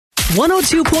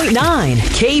102.9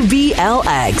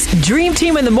 KBLX. Dream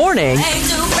Team in the morning.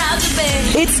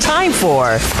 It's time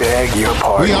for Beg Your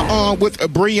Pardon. We are on with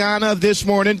Brianna this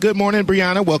morning. Good morning,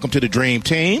 Brianna. Welcome to the Dream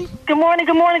Team. Good morning,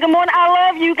 good morning, good morning.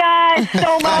 I love you guys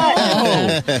so much.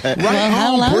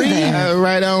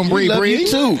 Right on, Bree. Love Bree. you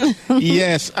too.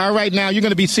 Yes. All right. Now, you're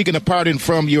going to be seeking a pardon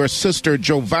from your sister,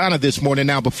 Jovanna, this morning.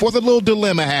 Now, before the little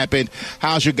dilemma happened,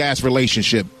 how's your guys'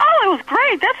 relationship? Oh, it was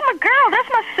great. That's my girl. That's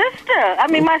my sister. I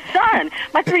mean, my son.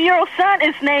 My 3-year-old son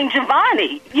is named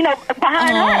Jovanni,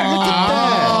 behind her.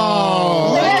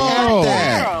 Oh. That's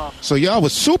my girl. So y'all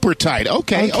was super tight.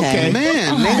 Okay.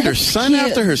 Man, named her son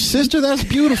after her sister? That's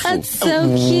beautiful. That's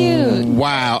so cute.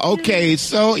 Wow. Okay.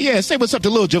 So, say what's up to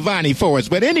little Jovanni for us.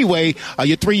 But anyway,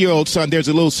 your 3-year-old son, there's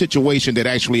a little situation that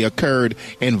actually occurred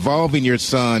involving your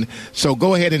son. So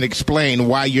go ahead and explain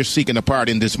why you're seeking a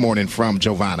pardon this morning from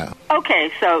Jovanna.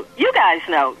 Okay, so you guys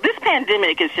know this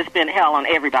pandemic has just been hell on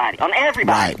everybody.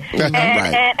 Right.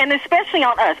 And especially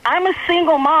on us. I'm a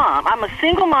single mom.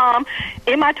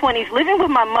 In my 20s living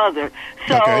with my mother.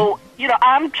 So,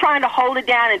 I'm trying to hold it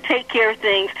down and take care of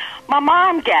things. My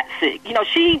mom got sick.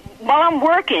 While I'm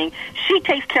working, she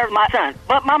takes care of my son.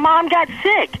 But my mom got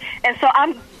sick. And so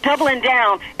I'm doubling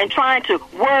down and trying to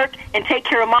work and take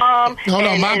care of mom. Hold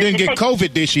on, mom didn't get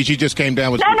COVID, did she? She just came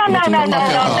down with... No.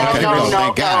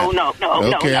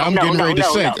 Okay, I'm getting ready to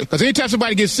say. Because anytime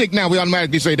somebody gets sick now, we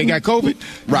automatically say they got COVID.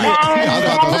 Right. I was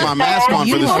about to put my mask on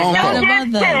for this phone call.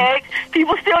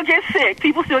 People still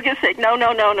get sick. No.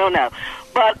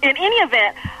 But in any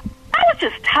event, I was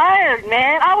just tired,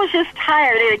 man.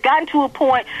 It had gotten to a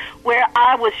point where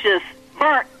I was just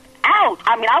burnt out.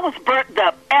 I mean, I was burnt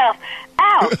the F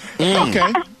out. Okay.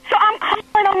 So I'm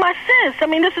calling on my sis. I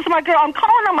mean, this is my girl. I'm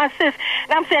calling on my sis.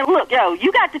 And I'm saying, look,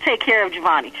 you got to take care of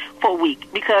Jovanni for a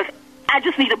week because I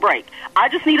just need a break.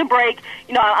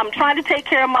 I'm trying to take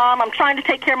care of mom. I'm trying to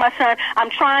take care of my son. I'm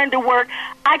trying to work.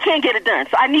 I can't get it done.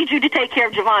 So I need you to take care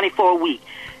of Jovanni for a week.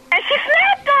 And she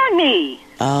snapped on me.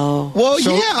 Oh. Well,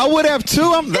 I would have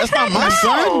too. That's not my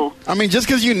son. I mean, just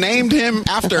because you named him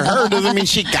after her doesn't mean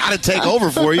she got to take over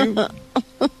for you.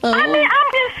 I mean,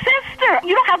 I'm his sister.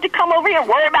 You don't have to come over here and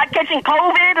worry about catching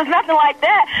COVID. There's nothing like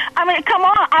that. I mean, come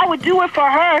on. I would do it for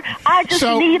her. I just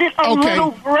needed a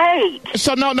little break.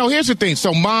 So, no, here's the thing.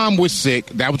 So, mom was sick.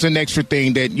 That was an extra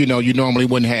thing that, you normally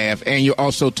wouldn't have. And you're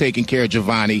also taking care of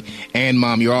Jovanni and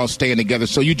mom. You're all staying together.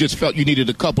 So, you just felt you needed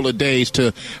a couple of days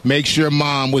to make sure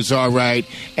mom was all right.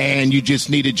 And you just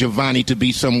needed Jovanni to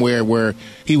be somewhere where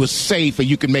he was safe and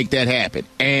you could make that happen.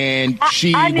 And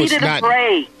I needed a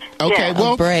break. Okay,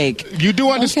 well, break. You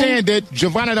do understand that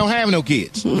Jovanna don't have no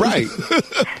kids, right?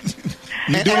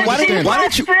 And why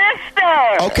didn't you?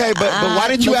 Okay, but why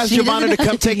didn't you ask Jovanna to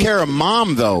come take care of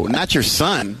mom though, not your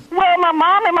son? Well, my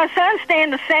mom and my son stay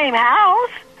in the same house.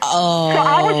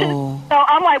 Oh. So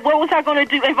I'm like, what was I going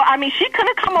to do? She could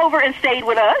have come over and stayed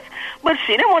with us, but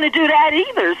she didn't want to do that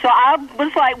either. So I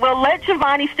was like, well, let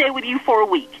Jovanni stay with you for a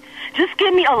week. Just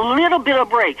give me a little bit of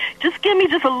break. Just give me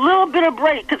just a little bit of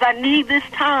break because I need this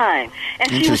time. And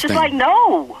she was just like,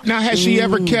 no. Now, has she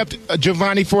ever kept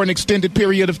Jovanni for an extended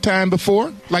period of time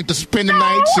before? Like to spend the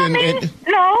nights? No,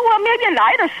 maybe a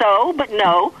night or so, but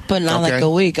no. But not like a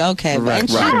week. Okay. Right, and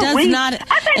she does not.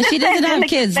 And she doesn't have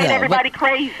kids, though. Everybody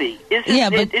crazy. But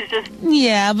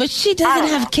she doesn't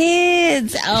have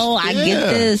kids. Oh, I get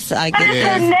this. That's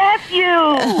her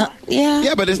nephew.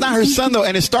 Yeah, but it's not her son, though.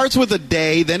 And it starts with a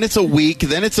day, then it's a week,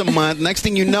 then it's a month. Next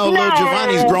thing you know, little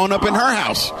Jovanni's growing up in her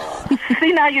house.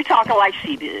 See, now you're talking like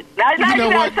she did. Now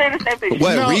you're not saying the same thing.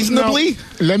 What, reasonably? No.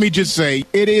 Let me just say,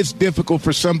 it is difficult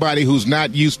for somebody who's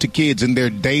not used to kids in their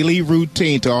daily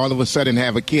routine to all of a sudden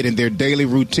have a kid in their daily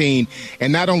routine.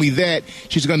 And not only that,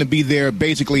 she's going to be there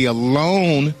basically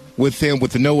alone with them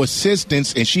with no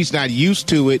assistance, and she's not used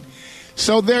to it.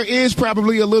 So there is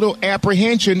probably a little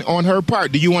apprehension on her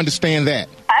part. Do you understand that?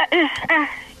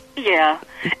 Yeah.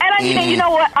 And you know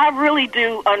what? I really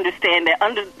do understand that.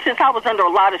 Since I was under a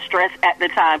lot of stress at the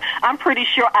time, I'm pretty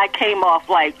sure I came off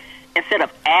like, instead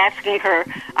of asking her,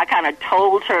 I kind of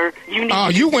told her,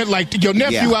 you went like your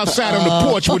nephew outside on the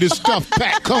porch with his stuff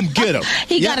packed. Come get him.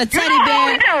 He got a teddy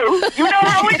bear. You know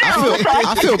how we do.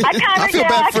 I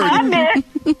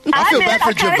feel bad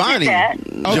for Jovanni.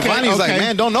 Jovanni's like,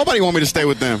 man, don't nobody want me to stay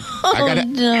with them.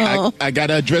 I got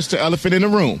to address the elephant in the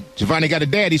room. Jovanni got a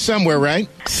daddy somewhere, right?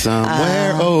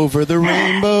 Somewhere over the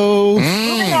rainbow.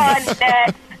 Moving on,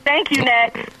 Dad. Thank you,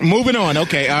 next. Moving on.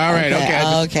 Okay. All right.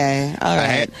 Okay. All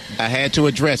right. I had to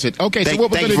address it. Okay. So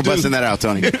what we're Thank going you to for do? busting that out,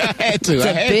 Tony. I had to. It's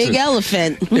a big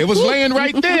elephant. It was laying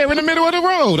right there in the middle of the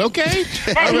road. Okay.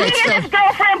 And he and his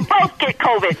girlfriend both get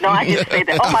COVID. No, I just say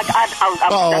that. Oh my God.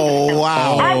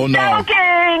 Wow.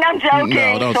 I'm joking.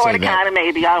 No, don't sort say of, that. kind of,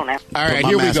 maybe. I don't know. All right. Put my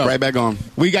Here we mask go. right back on.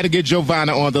 We got to get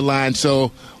Jovanna on the line,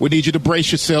 so we need you to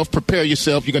brace yourself, prepare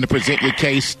yourself. You're going to present your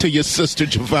case to your sister,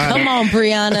 Jovanna. Come on,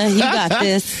 Brianna. You got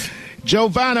this.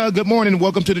 Jovanna, good morning.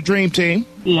 Welcome to the Dream Team.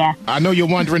 Yeah. I know you're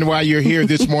wondering why you're here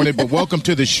this morning, but welcome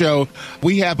to the show.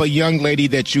 We have a young lady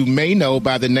that you may know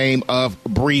by the name of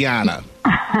Brianna.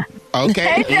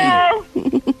 Okay? Hey, Joe.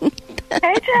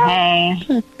 Hey, Joe. Hey.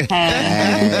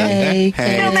 Hey, it's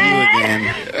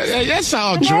you again. That's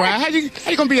all dry. How you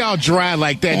going to be all dry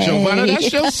like that, Jovanna?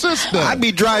 That's your sister. I'd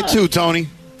be dry too, Tony.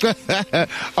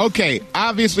 Okay,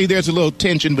 obviously there's a little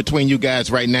tension between you guys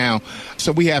right now.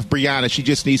 So we have Brianna. She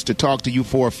just needs to talk to you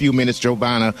for a few minutes,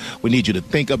 Jovanna. We need you to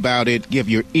think about it, give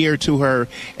your ear to her,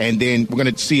 and then we're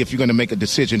going to see if you're going to make a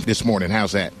decision this morning.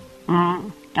 How's that?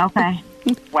 Okay.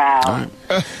 Wow.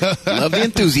 Love the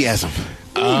enthusiasm.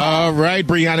 All right,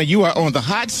 Brianna, you are on the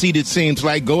hot seat, it seems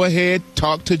like. Go ahead,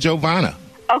 talk to Jovanna.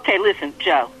 Okay, listen,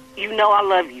 Joe. You know I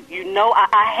love you. You know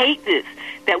I hate this,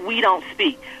 that we don't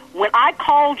speak. When I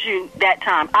called you that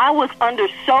time, I was under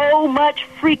so much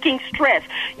freaking stress.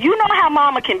 You know how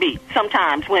mama can be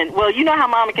sometimes you know how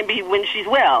mama can be when she's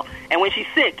well, and when she's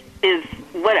sick is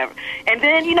whatever. And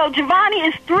then, Giovanni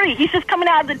is 3. He's just coming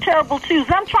out of the terrible twos.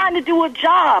 I'm trying to do a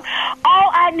job.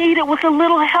 All I needed was a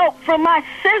little help from my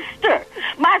sister,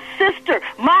 my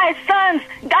son's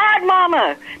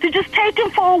godmama, to just take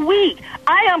him for a week.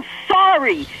 I am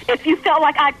sorry if you felt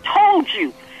like I told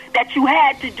you that you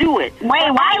had to do it. Wait,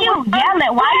 why you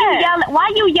yelling?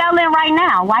 Why you yelling right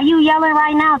now? Why you yelling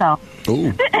right now, though? Ooh.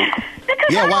 Because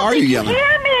Yeah, why are you yelling?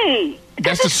 Hear me.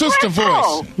 That's the sister voice.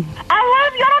 I love you.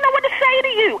 I don't know what to say to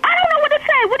you. I don't know what to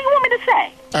say. What do you want me to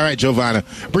say? All right, Jovanna.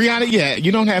 Brianna,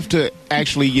 you don't have to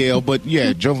actually yell, but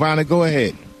Jovanna, go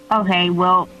ahead. Okay,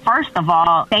 well, first of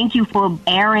all, thank you for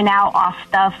airing out our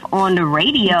stuff on the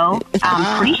radio.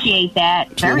 I appreciate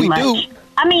that very much. Do.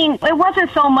 I mean, it wasn't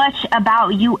so much about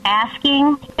you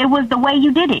asking. It was the way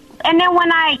you did it. And then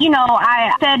when I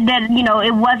said that,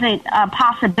 it wasn't a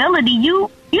possibility, you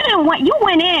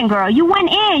went in, girl. You went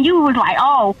in. You was like,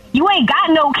 oh, you ain't got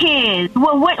no kids.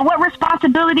 Well, what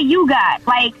responsibility you got?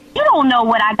 Like, you don't know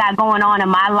what I got going on in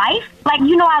my life. Like,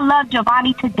 I love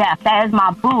Giovanni to death. That is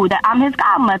my boo. I'm his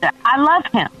godmother. I love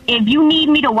him. If you need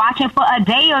me to watch him for a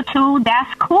day or two,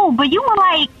 that's cool. But you were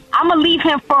like, I'm going to leave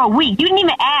him for a week. You didn't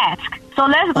even ask. So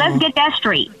let's get that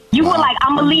straight. You were like,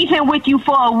 I'm going to leave him with you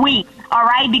for a week, all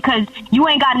right? Because you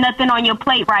ain't got nothing on your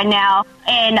plate right now,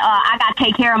 and I got to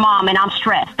take care of mom, and I'm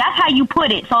stressed. That's how you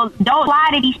put it. So don't lie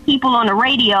to these people on the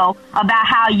radio about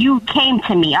how you came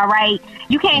to me, all right?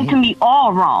 You came to me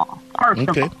all wrong, first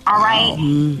of all right?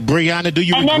 Brianna, do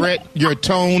you regret your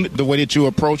tone, the way that you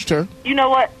approached her? You know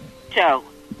what, Joe?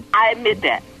 I admit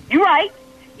that. You're right.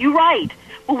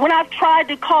 But when I've tried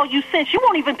to call you since, you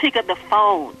won't even pick up the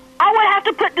phone. I would have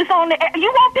to put this on the air.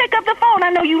 You won't pick up the phone. I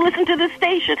know you listen to this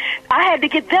station. I had to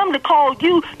get them to call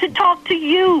you to talk to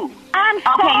you. I'm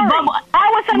sorry. But I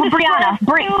was under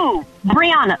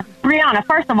Brianna,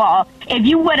 first of all, if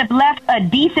you would have left a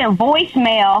decent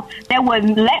voicemail that would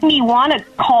let me want to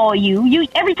call you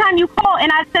every time you call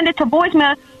and I send it to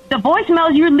voicemail, the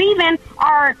voicemails you're leaving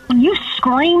are you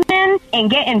screaming and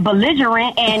getting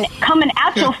belligerent and coming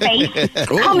out your face. Brianna,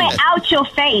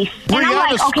 And I'm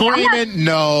like, okay, screaming?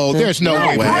 No, there's no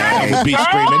way I would be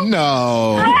screaming.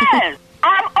 No. Yes.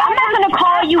 I'm not going to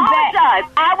call you back.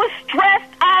 I was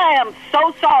stressed. I am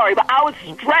so sorry, but I was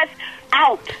stressed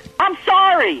out. I'm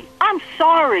sorry.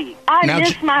 I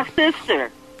miss my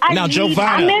sister.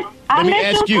 Jovanna, I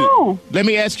miss you too. Let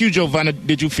me ask you, Jovanna,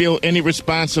 did you feel any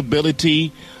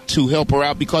responsibility to help her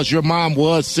out because your mom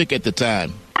was sick at the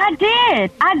time? I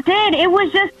did. It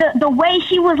was just the way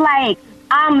she was like,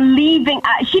 I'm leaving.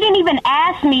 She didn't even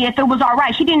ask me if it was all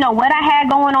right. She didn't know what I had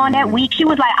going on that week. She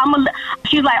was like, I'm gonna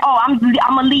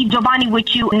leave Giovanni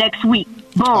with you next week.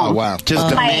 Boom. Oh wow! Just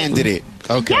demanded it.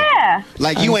 Okay. Yeah.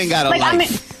 Like you ain't got a life.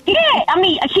 I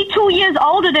mean, she 2 years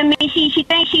older than me. She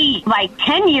thinks she like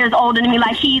 10 years older than me.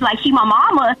 Like she my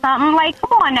mama or something. Like,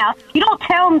 come on now. You don't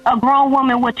tell a grown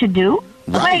woman what to do.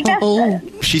 Right. Like,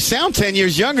 she sounds 10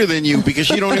 years younger than you because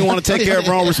she don't even want to take care of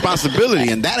her own responsibility,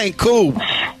 and that ain't cool.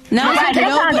 Responsibilities.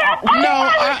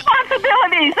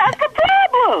 That's the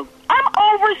problem. I'm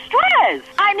overstressed.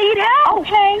 I need help.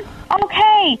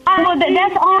 Okay. Well,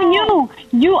 that's on you.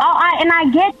 And I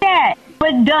get that.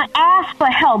 But ask for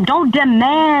help. Don't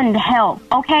demand help,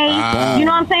 okay? You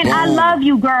know what I'm saying? I love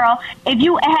you, girl. If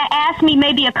you had asked me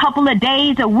maybe a couple of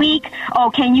days, a week,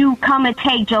 can you come and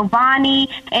take Jovanna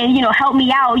and, help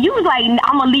me out? You was like,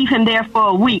 I'm going to leave him there for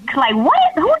a week. Like,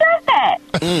 what? Who does that?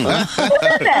 Who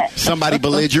does that? Somebody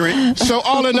belligerent. So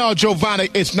all in all, Jovanna,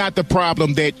 it's not the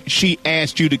problem that she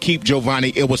asked you to keep Jovanna.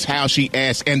 It was how she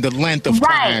asked and the length of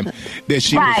time that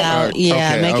she was.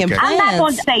 Making plans. I'm not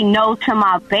going to say no to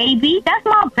my baby. That's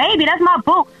my baby. That's my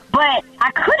boo. But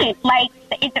I couldn't,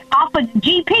 off of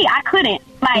GP, I couldn't,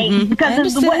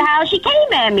 because of how she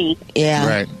came at me.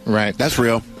 Yeah. Right. That's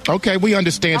real. Okay, we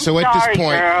understand. I'm so sorry, at this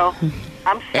point, girl.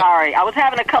 I'm sorry. I was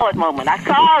having a colored moment. I'm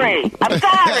sorry.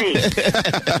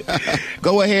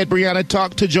 Go ahead, Brianna.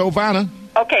 Talk to Jovanna.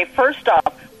 Okay, first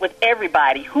off, with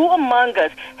everybody, who among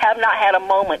us have not had a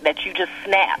moment that you just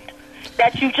snapped?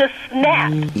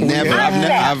 Never.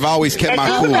 I've always kept my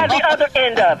cool. And who's at the other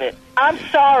end of it? I'm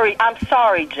sorry,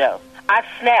 Joe. I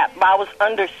snapped. I was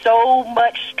under so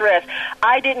much stress.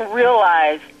 I didn't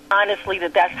realize, honestly,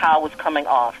 that that's how I was coming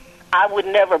off. I would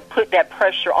never put that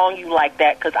pressure on you like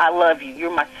that because I love you.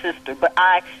 You're my sister. But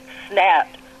I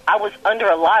snapped. I was under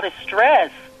a lot of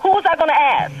stress. Who was I going to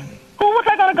ask? Who was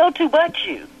I going to go to but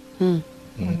you?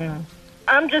 Mm-hmm.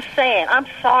 I'm just saying, I'm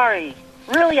sorry.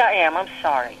 Really, I am. I'm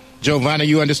sorry. Jovanna,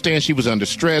 you understand she was under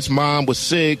stress. Mom was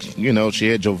sick. She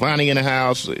had Jovanna in the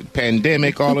house,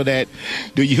 pandemic, all of that.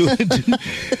 Do you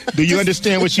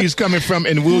understand where she's coming from,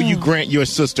 and will you grant your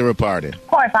sister a pardon? Of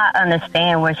course, I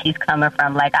understand where she's coming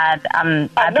from. I'd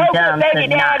be dumb baby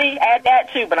to daddy, add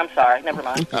that too, but I'm sorry. Never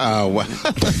mind. Oh, well.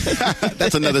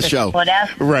 That's another show. Well,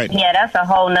 that's right. Yeah, that's a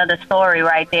whole nother story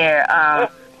right there.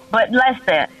 But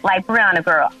listen, like Brianna,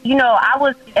 girl, I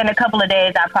was in a couple of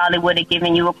days, I probably would have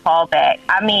given you a call back.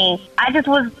 I mean, I just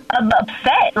was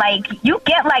upset. Like, you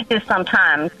get like this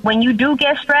sometimes. When you do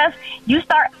get stressed, you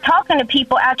start talking to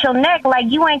people out your neck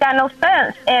like you ain't got no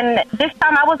sense. And this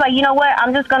time I was like, you know what?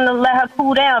 I'm just going to let her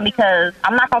cool down because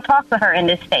I'm not going to talk to her in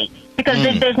this state.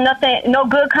 Because there's nothing, no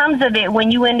good comes of it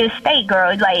when you in this state,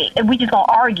 girl. Like, we just gonna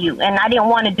argue, and I didn't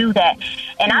want to do that.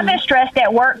 And I've been stressed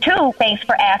at work too. Thanks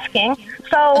for asking.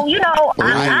 So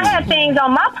I had things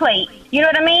on my plate. You know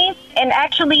what I mean? And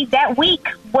actually, that week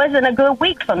wasn't a good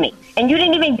week for me. And you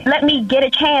didn't even let me get a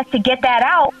chance to get that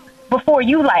out before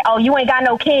you you ain't got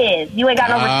no kids. You ain't got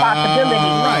no responsibility.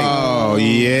 Right. Oh,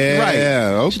 yeah. Right.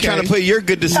 Okay. She's trying to put your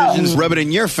good decisions, rub it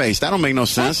in your face. That don't make no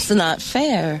sense. That's not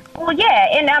fair. Well,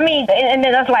 yeah. And I mean, and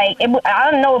that's I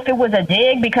don't know if it was a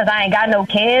dig because I ain't got no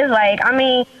kids. I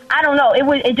don't know.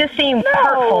 It just seemed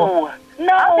hurtful.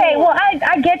 No. Okay, well,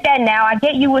 I get that now. I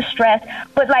get you were stressed.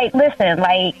 But, listen,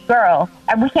 girl,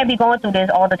 we can't be going through this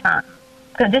all the time.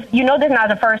 Because this is not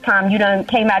the first time you done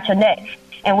came out your neck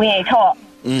and we ain't talked.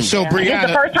 So, Brianna, this is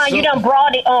the first time you done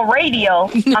brought it on radio.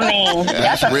 I mean,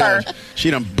 that's a first. She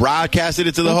done broadcasted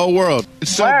it to the whole world.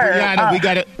 So,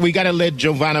 Brianna, we gotta let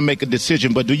Jovanna make a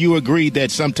decision. But do you agree that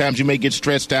sometimes you may get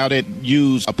stressed out and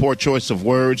use a poor choice of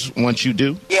words once you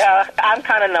do? Yeah, I'm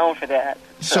kind of known for that.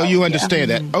 So you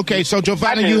understand that. Okay, so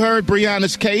Jovanna, you heard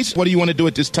Brianna's case. What do you want to do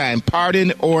at this time?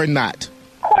 Pardon or not?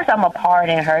 Of course I'm a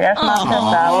pardon her. That's my sister.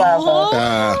 I love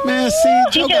her. Man, see,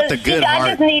 Joe got the good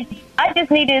heart. I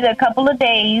just needed a couple of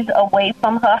days away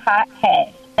from her hot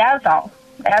head. That's all.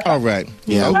 All right.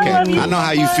 Yeah, okay. I know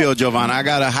how you feel, Jovanna. I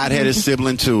got a hot-headed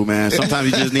sibling, too, man. Sometimes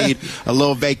you just need a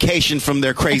little vacation from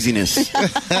their craziness.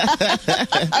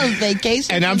 A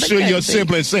vacation. And I'm sure your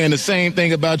sibling's saying the same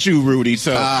thing about you, Rudy.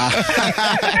 So,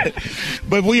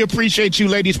 but we appreciate you,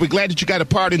 ladies. We're glad that you got a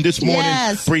pardon this morning.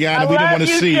 Yes. Brianna, we don't want to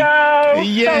see. Joe, there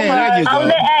you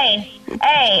go.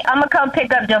 Hey, I'm going to come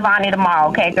pick up Jovanna tomorrow,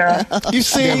 okay, girl? You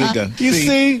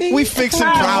see? We fixing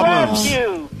problems.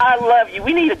 I love you.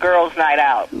 We need a girls' night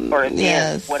out or a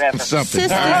dinner, whatever. Something.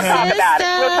 Sister, We'll talk about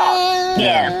it. We'll talk.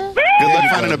 Yeah. Good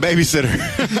luck finding a babysitter.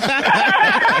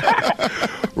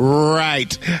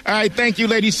 Right. All right. Thank you,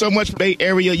 ladies, so much. Bay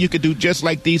Area, you could do just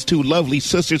like these two lovely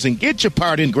sisters and get your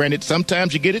pardon granted.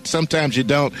 Sometimes you get it, sometimes you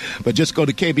don't. But just go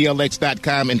to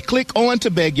KBLX.com and click on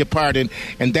to beg your pardon,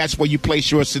 and that's where you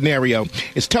place your scenario.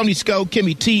 It's Tony Sco,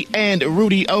 Kimmy T, and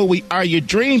Rudy O. We are your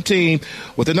dream team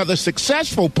with another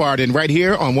successful pardon right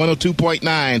here on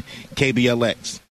 102.9 KBLX.